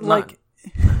 Well, that,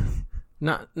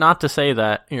 not to say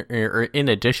that, or in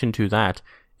addition to that,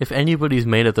 if anybody's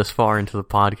made it this far into the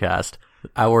podcast,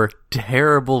 our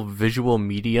terrible visual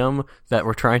medium that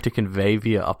we're trying to convey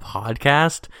via a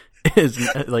podcast is,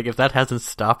 like, if that hasn't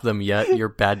stopped them yet, your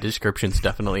bad descriptions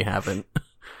definitely haven't.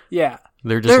 Yeah.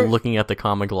 They're just looking at the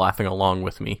comic, laughing along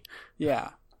with me. Yeah.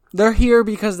 They're here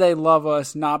because they love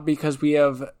us, not because we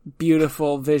have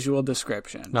beautiful visual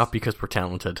descriptions. Not because we're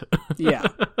talented. Yeah.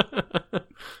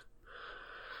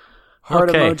 Heart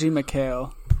Okay. emoji,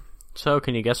 Mikhail. So,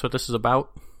 can you guess what this is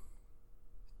about?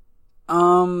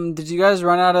 Did you guys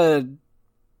run out of...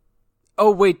 Oh,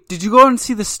 wait, did you go and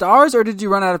see the stars, or did you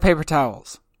run out of paper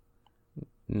towels?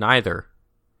 Neither.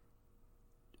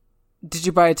 Did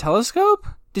you buy a telescope?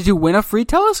 Did you win a free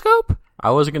telescope?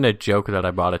 I was going to joke that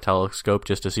I bought a telescope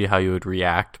just to see how you would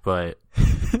react, but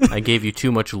I gave you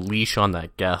too much leash on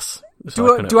that guess.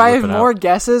 So Do I have more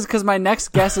guesses? Because my next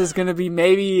guess is going to be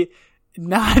maybe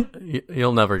not...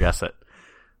 You'll never guess it.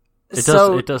 It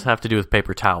does have to do with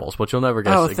paper towels, but you'll never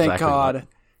guess exactly. Oh, thank God.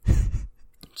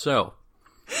 So,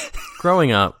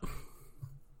 growing up,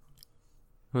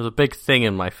 it was a big thing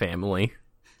in my family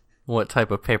what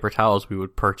type of paper towels we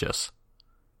would purchase.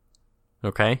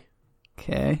 Okay?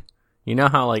 Okay. You know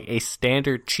how, like, a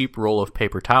standard cheap roll of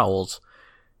paper towels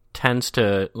tends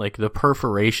to, like, the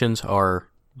perforations are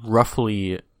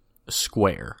roughly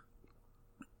square.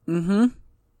 Mm-hmm.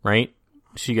 Right?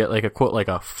 So you get, like,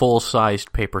 a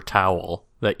full-sized paper towel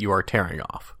that you are tearing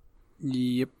off.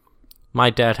 Yep. My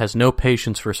dad has no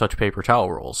patience for such paper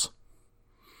towel rolls.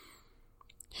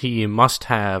 He must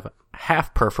have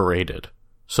half perforated.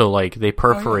 So, like, they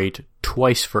perforate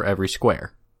twice for every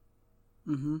square.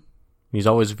 Mm-hmm. He's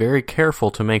always very careful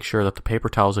to make sure that the paper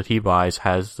towels that he buys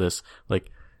has this,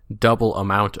 like, double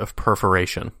amount of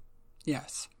perforation.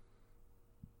 Yes.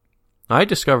 I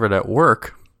discovered at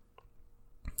work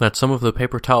that some of the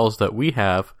paper towels that we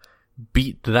have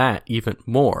beat that even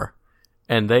more.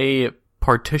 And they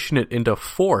partition it into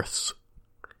fourths.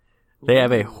 They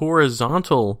have a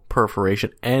horizontal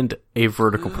perforation and a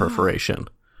vertical perforation.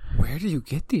 Where do you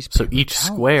get these So paper each towels?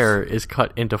 square is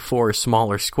cut into 4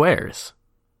 smaller squares.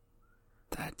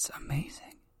 That's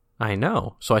amazing. I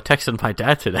know. So I texted my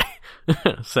dad today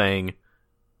saying,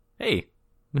 hey,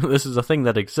 this is a thing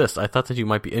that exists. I thought that you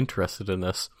might be interested in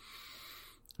this.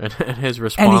 And his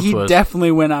response And he was,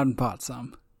 definitely went out and bought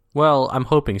some. well, I'm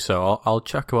hoping so. I'll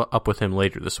check up with him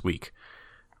later this week.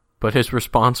 But his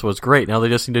response was, great, now they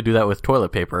just need to do that with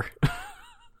toilet paper.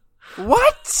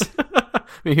 What? I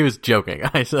mean, he was joking.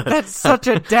 I said, That's such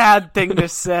a dad thing to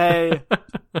say.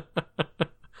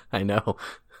 I know.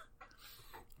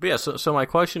 But yeah, so my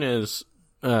question is,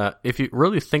 if you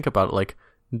really think about it, like,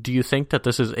 do you think that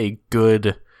this is a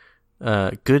good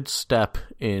step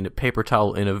in paper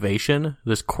towel innovation,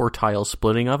 this quartile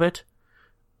splitting of it?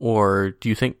 Or do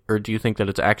you think that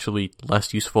it's actually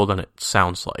less useful than it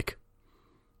sounds like?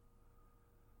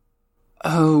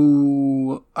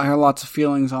 Oh, I have lots of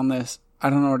feelings on this.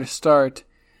 I don't know where to start.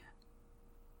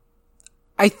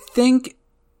 I think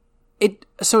it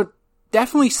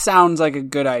definitely sounds like a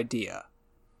good idea.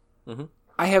 Mm-hmm.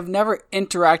 I have never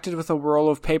interacted with a roll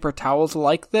of paper towels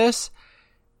like this,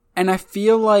 and I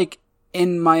feel like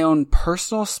in my own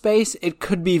personal space, it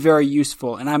could be very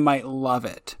useful, and I might love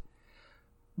it.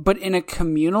 But in a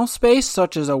communal space,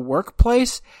 such as a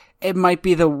workplace, it might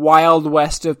be the Wild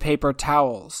West of paper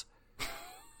towels.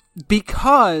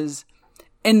 Because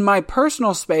in my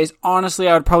personal space, honestly,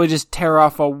 I would probably just tear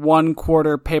off a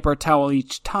 1/4 paper towel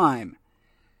each time.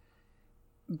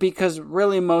 Because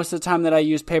really most of the time that I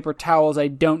use paper towels, I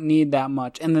don't need that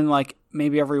much. And then like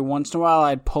maybe every once in a while,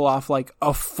 I'd pull off like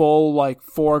a full like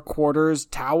 4/4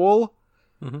 towel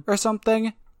or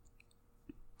something.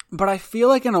 But I feel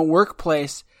like in a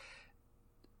workplace,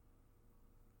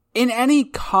 in any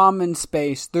common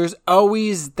space, there's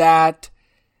always that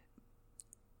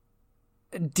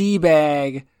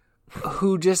D-bag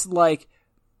who just like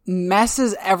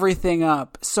messes everything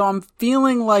up. So I'm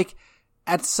feeling like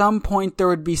at some point there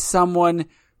would be someone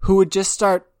who would just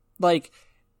start like,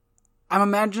 I'm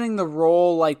imagining the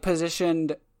roll like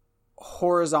positioned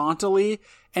horizontally,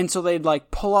 and so they'd like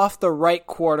pull off the right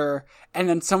quarter, and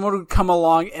then someone would come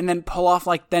along and then pull off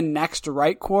like the next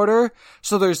right quarter.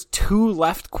 So there's 2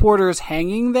 left quarters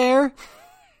hanging there.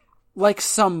 Like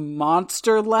some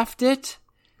monster left it.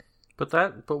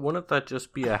 But wouldn't that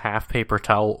just be a half paper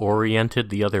towel oriented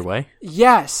the other way?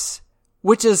 Yes,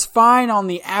 which is fine on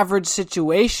the average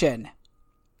situation.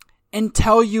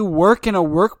 Until you work in a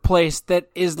workplace that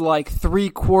is like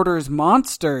 3/4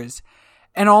 monsters.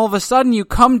 And all of a sudden you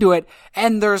come to it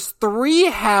and there's 3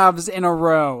 halves in a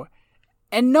row.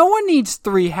 And no one needs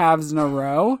 3 halves in a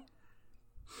row.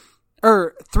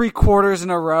 Or 3/4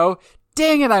 in a row.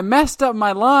 Dang it, I messed up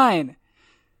my line.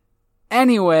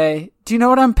 Anyway, do you know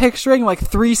what I'm picturing? Like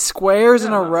 3 squares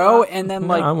in a row, and then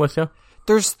like I'm with you.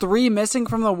 there's 3 missing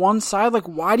from the one side. Like,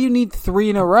 why do you need 3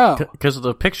 in a row? Because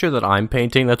the picture that I'm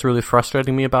painting that's really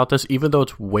frustrating me about this, even though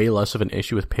it's way less of an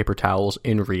issue with paper towels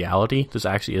in reality, this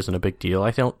actually isn't a big deal,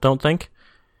 I don't think.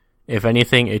 If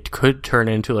anything, it could turn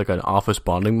into like an office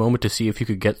bonding moment to see if you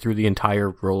could get through the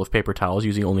entire roll of paper towels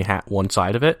using only one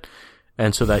side of it.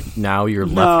 And so that now you're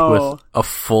left with a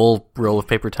full roll of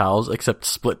paper towels, except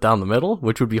split down the middle,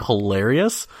 which would be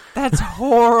hilarious. That's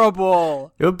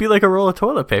horrible. It would be like a roll of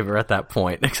toilet paper at that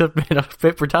point, except made out of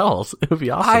paper towels. It would be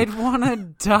awesome. I'd want to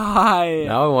die.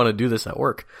 Now I want to do this at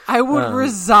work. I would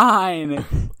resign.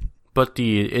 But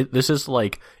this is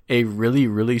like a really,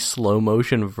 really slow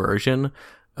motion version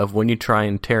of when you try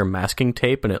and tear masking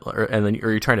tape or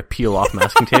you're trying to peel off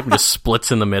masking tape and just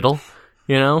splits in the middle.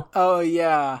 You know? Oh,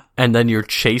 yeah. And then you're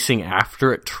chasing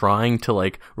after it, trying to,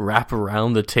 like, wrap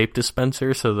around the tape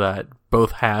dispenser so that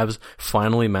both halves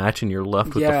finally match and you're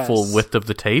left with the full width of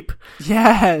the tape.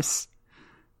 Yes.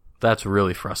 That's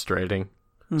really frustrating.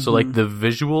 Mm-hmm. So, like, the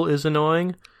visual is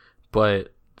annoying,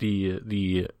 but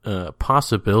the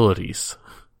possibilities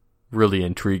really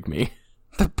intrigue me.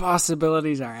 The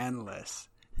possibilities are endless.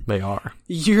 They are.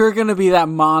 You're going to be that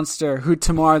monster who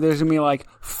tomorrow there's going to be, like,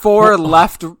 4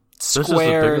 left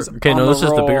squares. This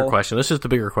is the bigger question. This is the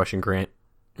bigger question, Grant.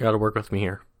 You gotta work with me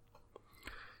here.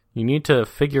 You need to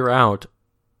figure out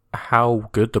how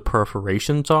good the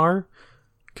perforations are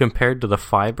compared to the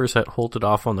fibers that hold it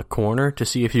off on the corner to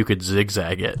see if you could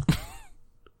zigzag it.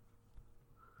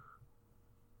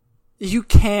 You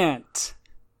can't.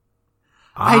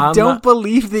 I don't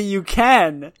believe that you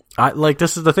can.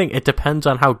 This is the thing. It depends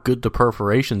on how good the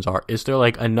perforations are. Is there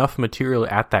like enough material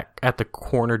at the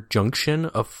corner junction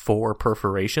of 4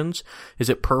 perforations? Is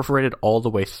it perforated all the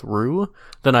way through?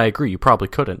 Then I agree, you probably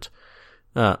couldn't.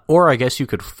 Or I guess you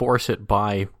could force it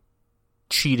by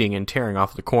cheating and tearing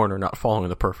off the corner, not following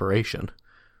the perforation.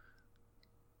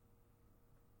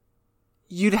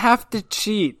 You'd have to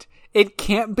cheat. It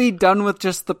can't be done with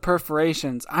just the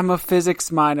perforations. I'm a physics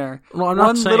minor. Well, I'm not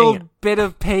One saying... little bit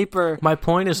of paper My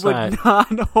point is would that...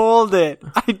 not hold it.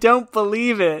 I don't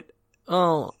believe it.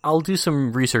 Oh, I'll do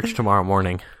some research tomorrow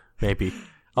morning, maybe.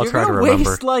 I'll You're try to gonna remember.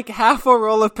 waste like half a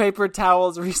roll of paper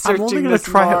towels researching I'm only this, going to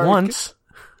try Mark. it once.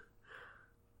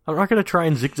 I'm not going to try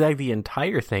and zigzag the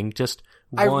entire thing, just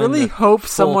I one really hope full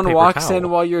someone paper walks towel. in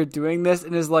while you're doing this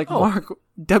and is like, Oh. Mark,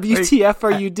 WTF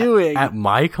are you doing? At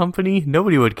my company,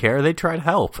 nobody would care. They'd try to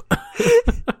help.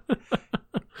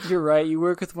 You're right. You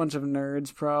work with a bunch of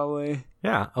nerds, probably.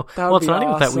 Yeah. Oh, That would well, it's be not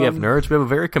even that we have awesome. nerds. We have a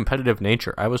very competitive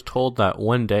nature. I was told that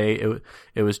one day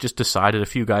it was just decided. A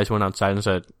few guys went outside and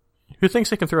said, "Who thinks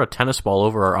they can throw a tennis ball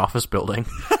over our office building?"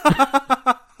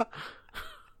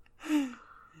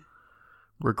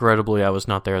 Regrettably, I was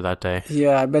not there that day.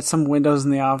 Yeah, I bet some windows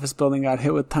in the office building got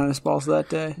hit with tennis balls that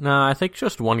day. No, I think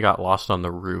just one got lost on the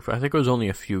roof. I think it was only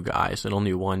a few guys, and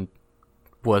only one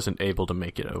wasn't able to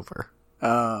make it over.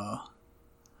 Oh.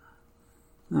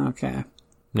 Okay.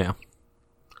 Yeah.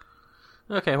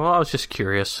 Okay, well, I was just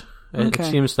curious. It Okay.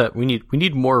 seems that we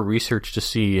need more research to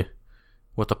see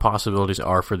what the possibilities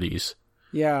are for these.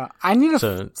 Yeah, I need to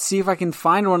So- see if I can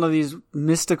find one of these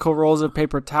mystical rolls of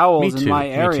paper towels Me in too, my me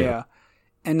area.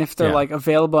 And if they're Yeah. like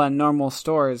available at normal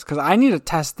stores, because I need to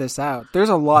test this out. There's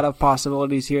a lot of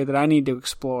possibilities here that I need to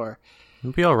explore.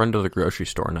 Maybe I'll run to the grocery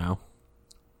store now.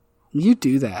 You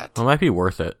do that. It might be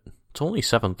worth it. It's only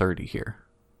 7:30 here.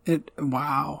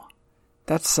 Wow,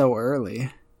 that's so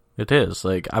early. It is.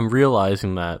 Like, I'm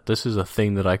realizing that this is a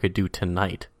thing that I could do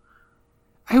tonight.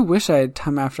 I wish I had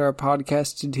time after our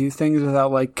podcast to do things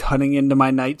without like cutting into my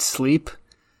night's sleep.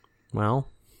 Well,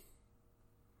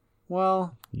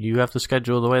 Well, you have to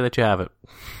schedule the way that you have it.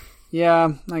 yeah,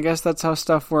 I guess that's how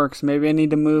stuff works. Maybe I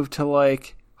need to move to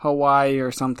like Hawaii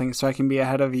or something so I can be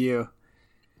ahead of you.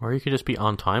 Or you could just be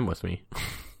on time with me.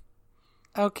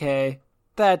 Okay,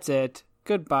 that's it.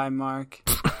 Goodbye, Mark.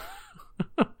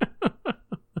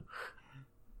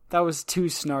 That was too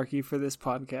snarky for this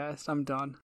podcast. I'm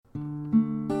done.